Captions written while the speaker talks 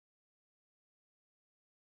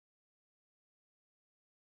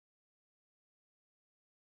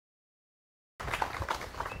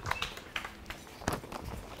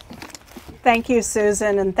Thank you,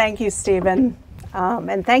 Susan, and thank you, Stephen.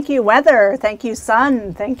 And thank you, weather. Thank you,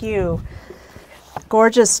 sun. Thank you.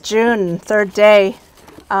 Gorgeous June, third day.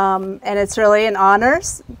 And it's really an honor.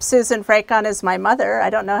 Susan Frecon is my mother. I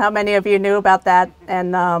don't know how many of you knew about that.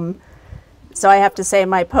 And so I have to say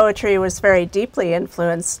my poetry was very deeply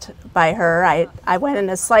influenced by her. I went in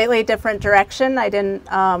a slightly different direction. I didn't,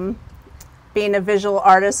 being a visual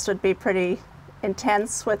artist would be pretty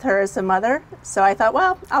intense with her as a mother. So I thought,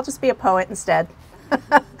 well, I'll just be a poet instead.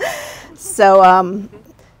 So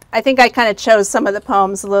I think I kind of chose some of the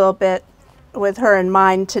poems a little bit with her in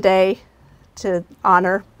mind today to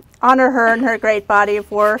honor her and her great body of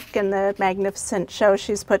work and the magnificent show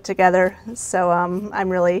she's put together. So I'm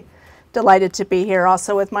really delighted to be here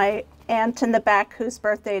also with my aunt in the back whose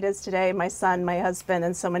birthday it is today, my son, my husband,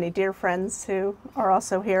 and so many dear friends who are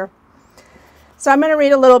also here. So I'm going to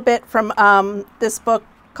read a little bit from this book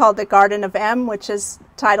called The Garden of M, which is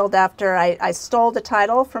titled after, I stole the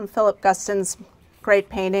title from Philip Guston's great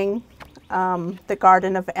painting, The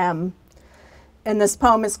Garden of M. And this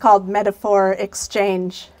poem is called Metaphor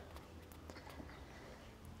Exchange.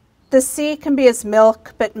 The sea can be as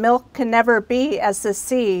milk, but milk can never be as the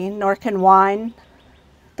sea, nor can wine.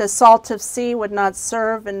 The salt of sea would not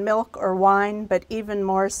serve in milk or wine, but even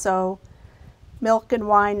more so. Milk and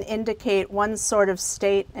wine indicate one sort of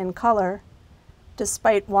state and color,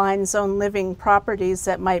 despite wine's own living properties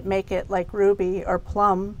that might make it like ruby or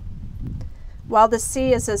plum. While the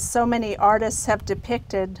sea is as so many artists have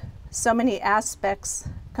depicted, so many aspects,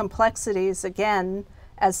 complexities again,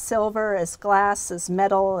 as silver, as glass, as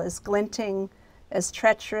metal, as glinting, as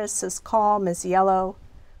treacherous, as calm, as yellow,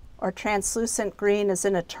 or translucent green as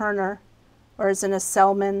in a Turner, or as in a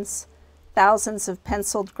Selman's, thousands of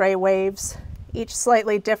penciled gray waves, each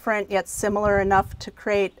slightly different yet similar enough to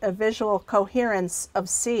create a visual coherence of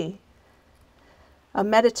sea. A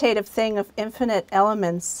meditative thing of infinite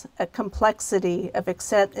elements, a complexity of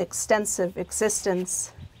extensive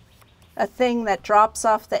existence, a thing that drops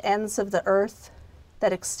off the ends of the earth,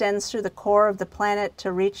 that extends through the core of the planet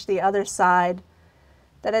to reach the other side,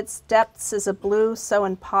 that its depths is a blue so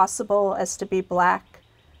impossible as to be black,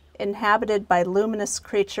 inhabited by luminous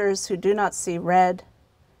creatures who do not see red,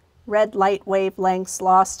 red light wavelengths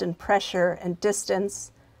lost in pressure and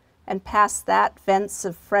distance, and past that vents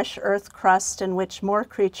of fresh earth crust in which more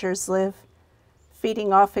creatures live,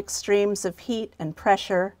 feeding off extremes of heat and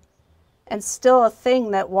pressure, and still a thing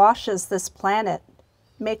that washes this planet,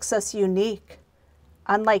 makes us unique,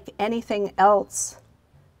 unlike anything else,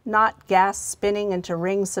 not gas spinning into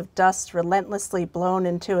rings of dust relentlessly blown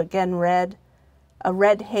into again red, a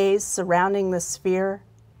red haze surrounding the sphere.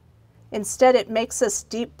 Instead, it makes us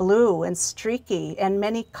deep blue and streaky and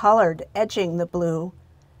many-colored, edging the blue,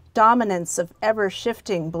 dominance of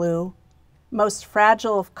ever-shifting blue, most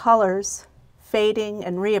fragile of colors, fading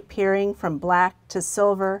and reappearing from black to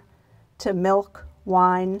silver, to milk,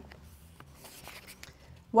 wine.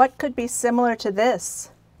 What could be similar to this?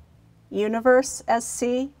 Universe as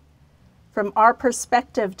sea? From our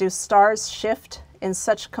perspective, do stars shift in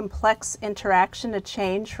such complex interaction to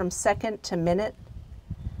change from second to minute?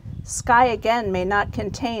 Sky again may not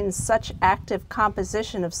contain such active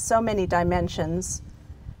composition of so many dimensions,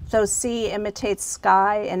 though sea imitates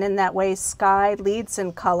sky, and in that way sky leads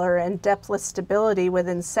in color and depthless stability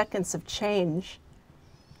within seconds of change.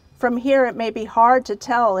 From here it may be hard to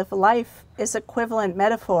tell if life is equivalent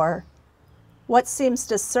metaphor. What seems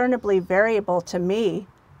discernibly variable to me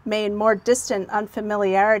may in more distant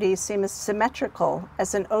unfamiliarity seem as symmetrical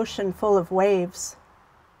as an ocean full of waves.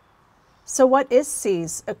 So what is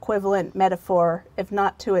sea's equivalent metaphor, if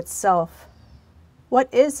not to itself?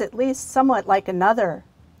 What is at least somewhat like another?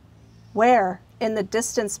 Where, in the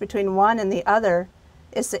distance between one and the other,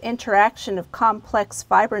 is the interaction of complex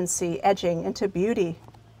vibrancy edging into beauty?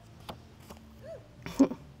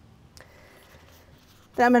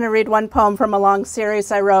 Then I'm going to read one poem from a long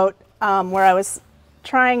series I wrote where I was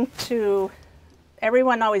trying to,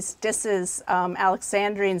 everyone always disses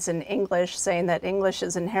Alexandrines in English, saying that English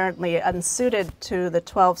is inherently unsuited to the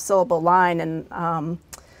 12-syllable line, and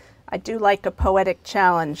I do like a poetic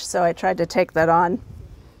challenge, so I tried to take that on.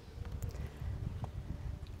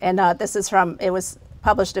 And this is from, it was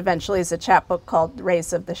published eventually as a chapbook called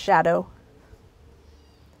Rays of the Shadow.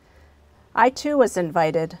 I too was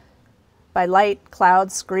invited by light,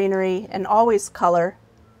 clouds, greenery, and always color.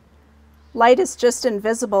 Light is just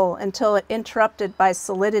invisible until it interrupted by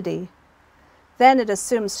solidity. Then it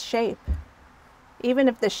assumes shape. Even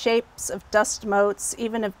if the shapes of dust motes,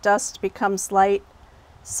 even if dust becomes light,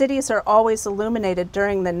 cities are always illuminated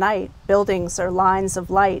during the night. Buildings are lines of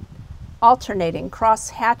light. alternating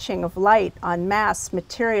cross-hatching of light on mass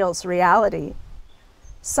materials reality.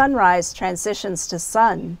 Sunrise transitions to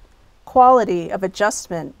sun, quality of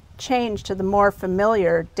adjustment, change to the more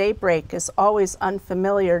familiar, daybreak is always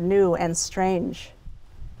unfamiliar, new, and strange.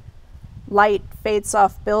 Light fades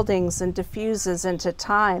off buildings and diffuses into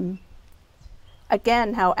time.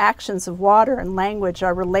 Again, how actions of water and language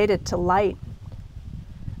are related to light.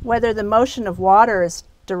 Whether the motion of water is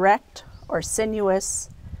direct or sinuous,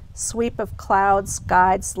 sweep of clouds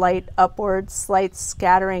guides light upwards, slight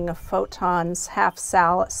scattering of photons, half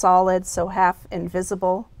solid, so half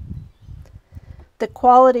invisible. The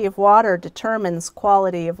quality of water determines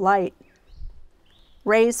quality of light.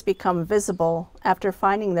 Rays become visible after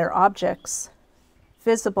finding their objects.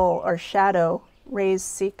 Visible or shadow, rays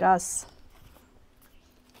seek us.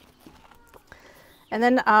 And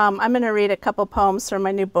then I'm going to read a couple poems from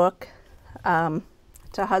my new book, To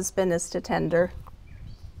Husband is to Tender.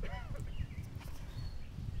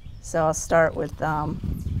 So I'll start with, and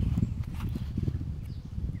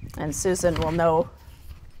Suzan will know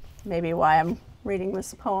maybe why I'm reading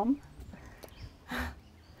this poem.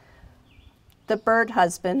 The Bird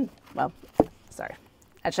Husband, well, sorry.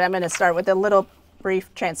 Actually, I'm going to start with a little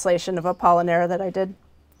brief translation of Apollinaire that I did.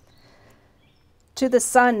 To the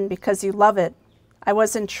sun, because you love it, I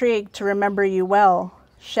was intrigued to remember you well,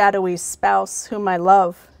 shadowy spouse whom I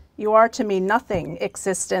love. You are to me nothing,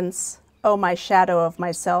 existence, oh my shadow of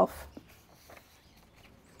myself.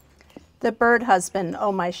 The bird husband,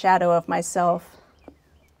 oh my shadow of myself.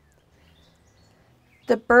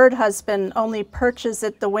 The bird husband only perches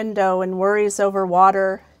at the window and worries over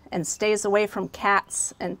water and stays away from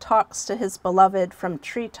cats and talks to his beloved from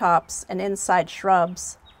treetops and inside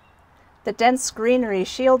shrubs. The dense greenery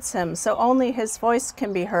shields him, so only his voice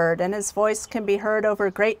can be heard, and his voice can be heard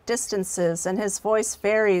over great distances, and his voice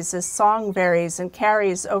varies as song varies and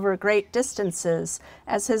carries over great distances,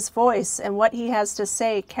 as his voice and what he has to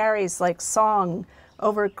say carries like song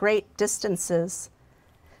over great distances.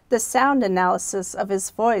 The sound analysis of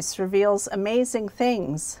his voice reveals amazing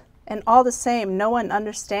things, and all the same, no one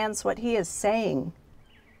understands what he is saying.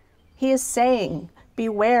 He is saying,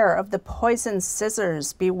 beware of the poisoned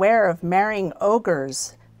scissors, beware of marrying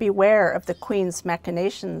ogres, beware of the queen's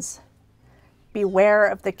machinations, beware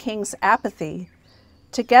of the king's apathy.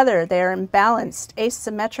 Together they are imbalanced,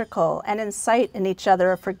 asymmetrical, and incite in each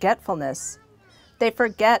other a forgetfulness. They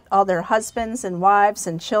forget all their husbands and wives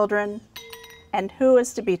and children, and who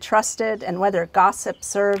is to be trusted, and whether gossip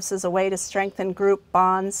serves as a way to strengthen group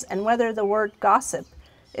bonds, and whether the word gossip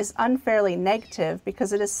is unfairly negative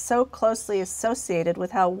because it is so closely associated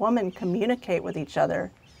with how women communicate with each other.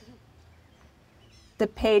 The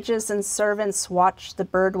pages and servants watch the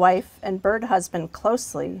bird wife and bird husband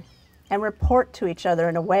closely and report to each other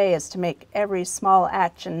in a way as to make every small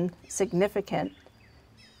action significant.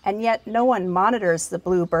 And yet no one monitors the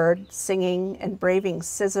bluebird singing and braving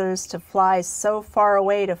scissors to fly so far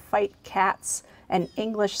away to fight cats and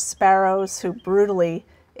English sparrows who brutally,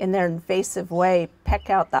 in their invasive way, peck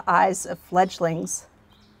out the eyes of fledglings.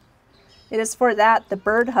 It is for that the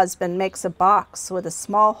bird husband makes a box with a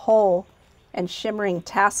small hole and shimmering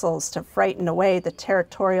tassels to frighten away the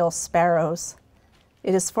territorial sparrows.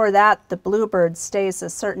 It is for that the bluebird stays a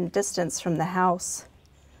certain distance from the house.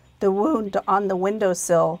 The wound on the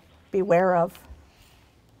windowsill, beware of.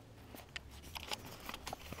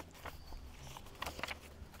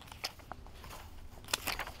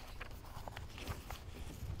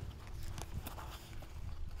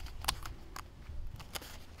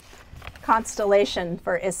 Constellation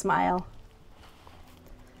for Ismail.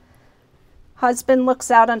 Husband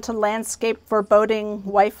looks out onto landscape foreboding,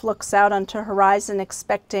 wife looks out onto horizon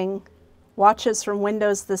expecting, watches from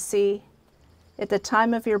windows the sea. At the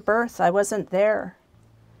time of your birth, I wasn't there.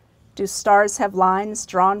 Do stars have lines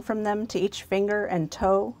drawn from them to each finger and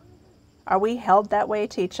toe? Are we held that way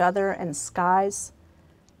to each other and skies?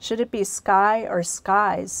 Should it be sky or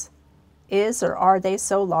skies? Is or are they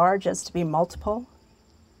so large as to be multiple?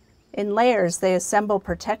 In layers they assemble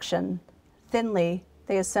protection. Thinly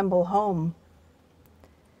they assemble home.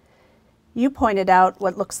 You pointed out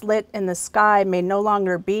what looks lit in the sky may no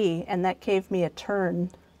longer be, and that gave me a turn.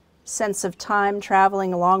 Sense of time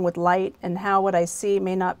traveling along with light, and how what I see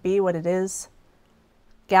may not be what it is.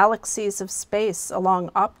 Galaxies of space along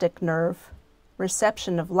optic nerve.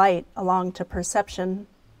 Reception of light along to perception.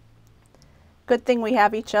 Good thing we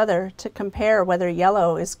have each other to compare whether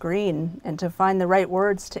yellow is green and to find the right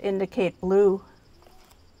words to indicate blue.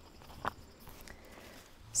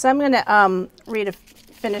 So I'm going to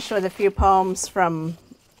finish with a few poems from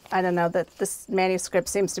I don't know, that this manuscript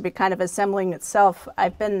seems to be kind of assembling itself.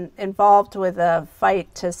 I've been involved with a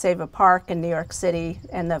fight to save a park in New York City,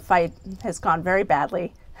 and the fight has gone very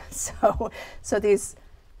badly. So these,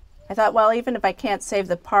 I thought, well, even if I can't save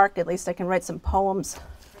the park, at least I can write some poems.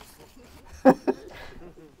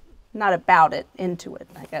 Not about it, into it,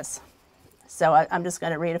 I guess. So I'm just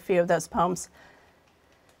going to read a few of those poems.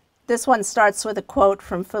 This one starts with a quote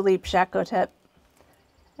from Philippe Jacotet.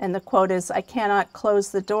 And the quote is, "I cannot close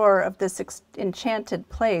the door of this enchanted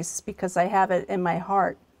place because I have it in my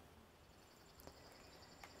heart.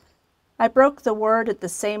 I broke the word at the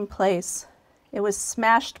same place. It was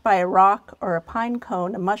smashed by a rock or a pine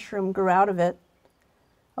cone. A mushroom grew out of it.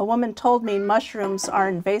 A woman told me mushrooms are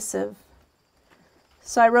invasive.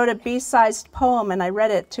 So I wrote a bee-sized poem and I read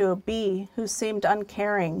it to a bee who seemed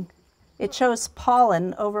uncaring. It chose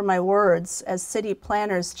pollen over my words as city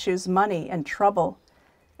planners choose money and trouble,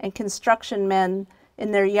 and construction men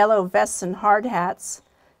in their yellow vests and hard hats,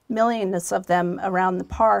 millions of them around the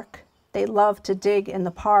park. They love to dig in the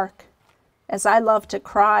park, as I love to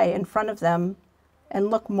cry in front of them and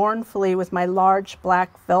look mournfully with my large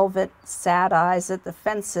black velvet sad eyes at the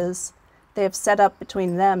fences they have set up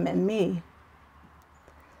between them and me.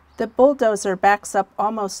 The bulldozer backs up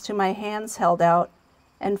almost to my hands held out,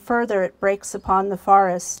 and further it breaks upon the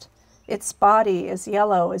forest. Its body is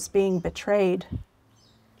yellow as being betrayed.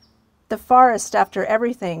 The forest, after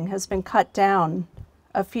everything, has been cut down.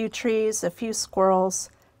 A few trees, a few squirrels,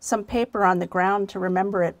 some paper on the ground to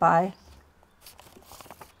remember it by.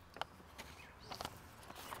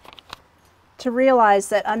 To realize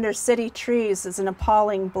that under city trees is an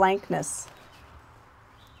appalling blankness.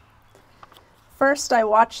 First, I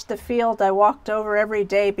watched the field I walked over every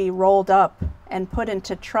day be rolled up and put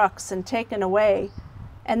into trucks and taken away,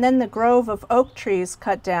 and then the grove of oak trees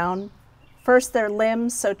cut down. First their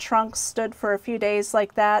limbs, so trunks stood for a few days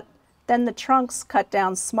like that, then the trunks cut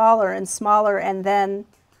down smaller and smaller, and then...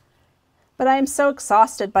 But I am so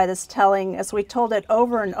exhausted by this telling, as we told it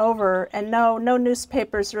over and over, and no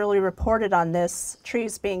newspapers really reported on this,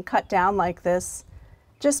 trees being cut down like this.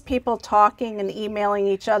 Just people talking and emailing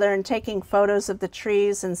each other and taking photos of the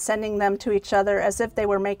trees and sending them to each other as if they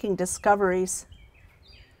were making discoveries.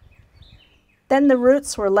 Then the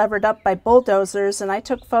roots were levered up by bulldozers, and I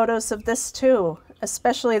took photos of this too,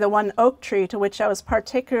 especially the one oak tree to which I was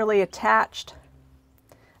particularly attached.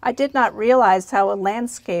 I did not realize how a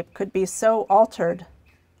landscape could be so altered.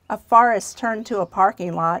 A forest turned to a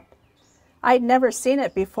parking lot. I'd never seen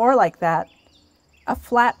it before like that. A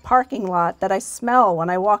flat parking lot that I smell when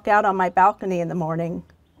I walk out on my balcony in the morning.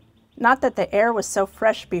 Not that the air was so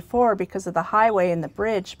fresh before because of the highway and the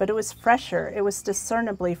bridge, but it was fresher. It was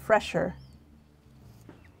discernibly fresher.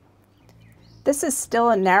 This is still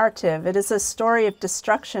a narrative. It is a story of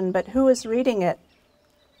destruction, but who is reading it?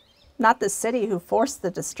 Not the city who forced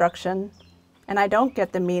the destruction, and I don't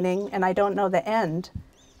get the meaning, and I don't know the end.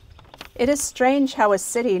 It is strange how a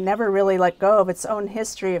city never really let go of its own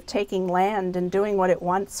history of taking land and doing what it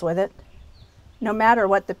wants with it, no matter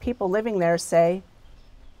what the people living there say.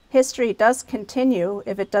 History does continue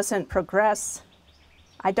if it doesn't progress.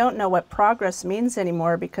 I don't know what progress means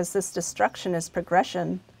anymore because this destruction is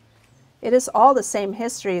progression. It is all the same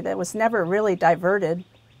history that was never really diverted.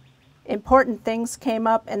 Important things came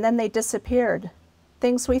up and then they disappeared.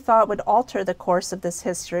 Things we thought would alter the course of this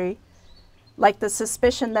history, like the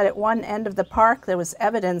suspicion that at one end of the park there was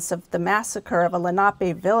evidence of the massacre of a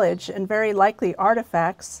Lenape village and very likely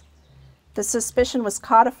artifacts. The suspicion was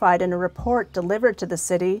codified in a report delivered to the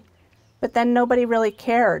city, but then nobody really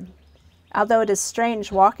cared, although it is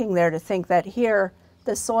strange walking there to think that here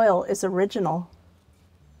the soil is original.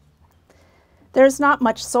 There is not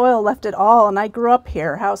much soil left at all, and I grew up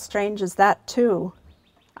here. How strange is that, too?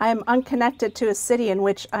 I am unconnected to a city in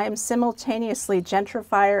which I am simultaneously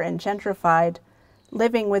gentrifier and gentrified,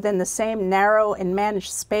 living within the same narrow and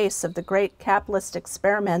managed space of the great capitalist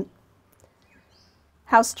experiment.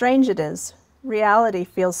 How strange it is. Reality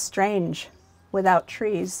feels strange without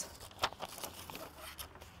trees.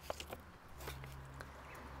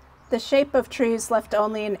 The shape of trees left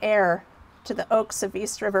only in air to the oaks of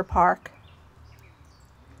East River Park.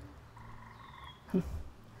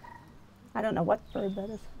 I don't know what bird that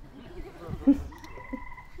is.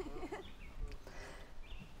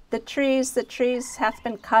 The trees hath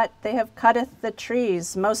been cut, they have cutteth the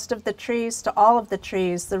trees, most of the trees to all of the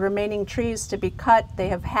trees, the remaining trees to be cut, they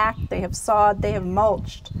have hacked, they have sawed, they have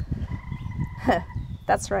mulched.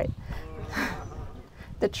 That's right.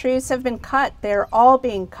 The trees have been cut, they are all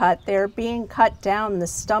being cut, they are being cut down, the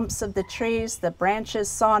stumps of the trees, the branches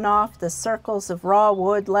sawn off, the circles of raw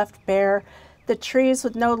wood left bare, The trees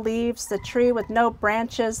with no leaves, the tree with no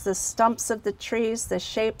branches, the stumps of the trees, the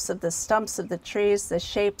shapes of the stumps of the trees, the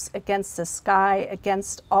shapes against the sky,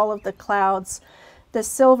 against all of the clouds, the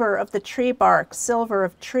silver of the tree bark, silver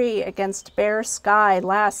of tree against bare sky,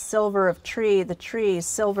 last silver of tree, the tree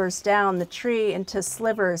silvers down, the tree into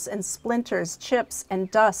slivers and splinters, chips and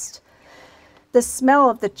dust. The smell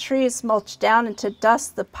of the trees mulched down into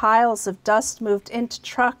dust, the piles of dust moved into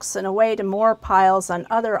trucks and away to more piles on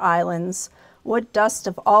other islands. Wood dust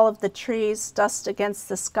of all of the trees, dust against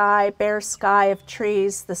the sky, bare sky of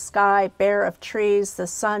trees, the sky bare of trees, the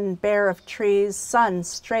sun bare of trees, sun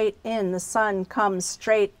straight in, the sun comes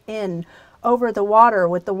straight in, over the water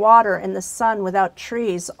with the water and the sun without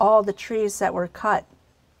trees, all the trees that were cut.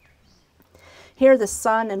 Here the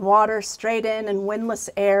sun and water straight in and windless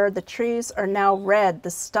air, the trees are now red,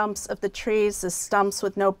 the stumps of the trees, the stumps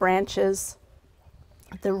with no branches.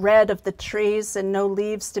 The red of the trees and no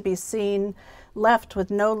leaves to be seen, left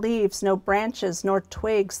with no leaves, no branches, nor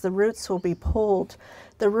twigs, the roots will be pulled.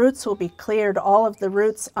 The roots will be cleared, all of the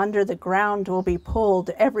roots under the ground will be pulled,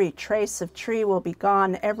 every trace of tree will be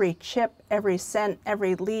gone, every chip, every scent,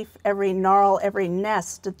 every leaf, every gnarl, every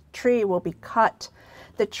nest, the tree will be cut.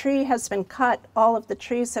 The tree has been cut, all of the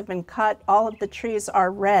trees have been cut, all of the trees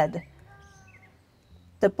are red.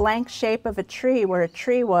 The blank shape of a tree where a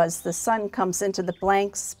tree was, the sun comes into the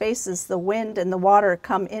blank spaces, the wind and the water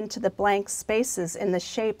come into the blank spaces in the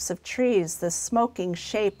shapes of trees, the smoking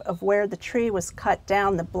shape of where the tree was cut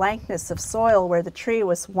down, the blankness of soil where the tree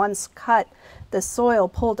was once cut, the soil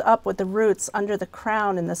pulled up with the roots under the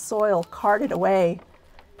crown and the soil carted away.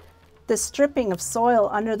 The stripping of soil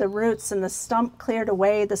under the roots and the stump cleared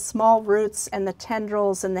away, the small roots and the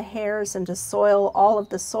tendrils and the hairs into soil, all of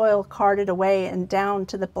the soil carted away and down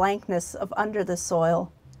to the blankness of under the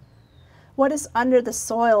soil. What is under the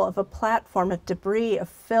soil of a platform of debris, of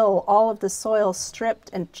fill, all of the soil stripped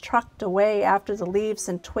and trucked away after the leaves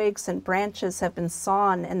and twigs and branches have been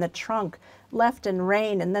sawn, and the trunk left in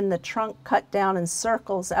rain, and then the trunk cut down in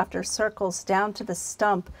circles after circles down to the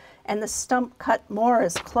stump, and the stump cut more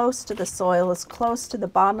as close to the soil, as close to the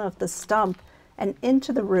bottom of the stump, and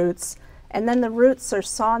into the roots, and then the roots are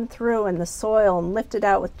sawn through in the soil and lifted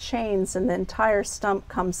out with chains, and the entire stump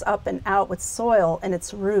comes up and out with soil and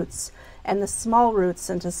its roots, and the small roots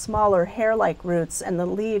into smaller hair-like roots, and the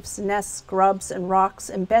leaves, nests, grubs, and rocks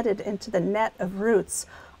embedded into the net of roots,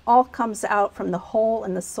 all comes out from the hole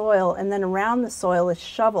in the soil, and then around the soil is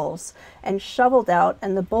shovels, and shoveled out,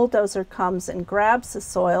 and the bulldozer comes and grabs the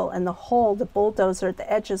soil, and the hole, the bulldozer at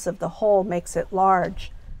the edges of the hole makes it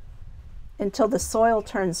large, until the soil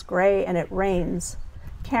turns gray and it rains.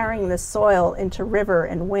 Carrying the soil into river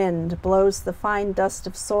and wind, blows the fine dust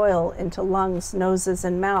of soil into lungs, noses,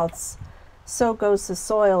 and mouths. So goes the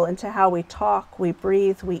soil into how we talk, we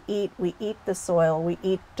breathe, we eat the soil, we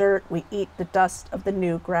eat dirt, we eat the dust of the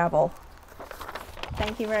new gravel.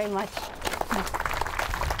 Thank you very much.